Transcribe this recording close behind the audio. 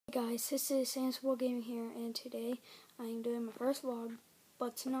Hey guys, this is Sensible Gaming here, and today I'm doing my first vlog,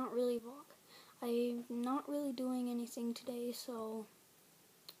 but it's not really a vlog. I'm not really doing anything today, so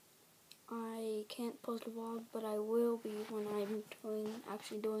I can't post a vlog, but I will be when I'm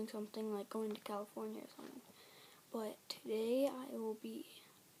actually doing something like going to California or something. But today I will be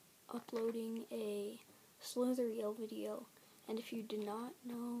uploading a Slither.io video, and if you did not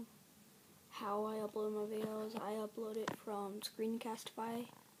know how I upload my videos, I upload it from Screencastify.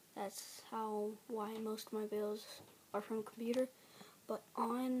 That's why most of my videos are from a computer. But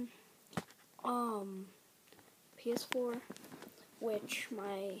on PS4, which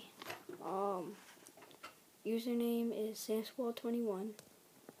my username is Sanswall21.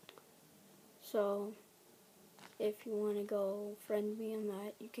 So if you want to go friend me on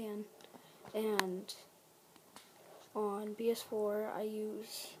that, you can. And on PS4, I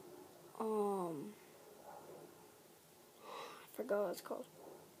use I forgot what it's called.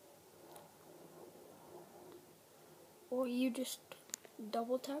 Well, you just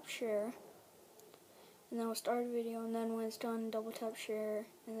double tap share, and then we'll start a video, and then when it's done, double tap share,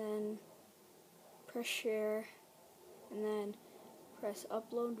 and then press share, and then press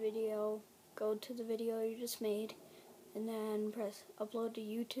upload video, go to the video you just made, and then press upload to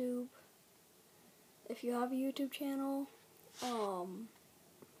YouTube. If you have a YouTube channel,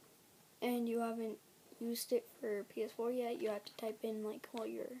 and you haven't used it for PS4 yet, you have to type in like all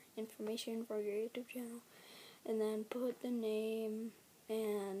your information for your YouTube channel, and then put the name,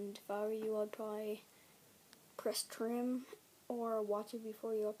 and if I were you, I'd probably press trim or watch it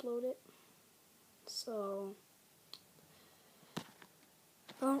before you upload it. So,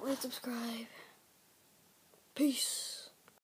 don't rate, subscribe. Peace.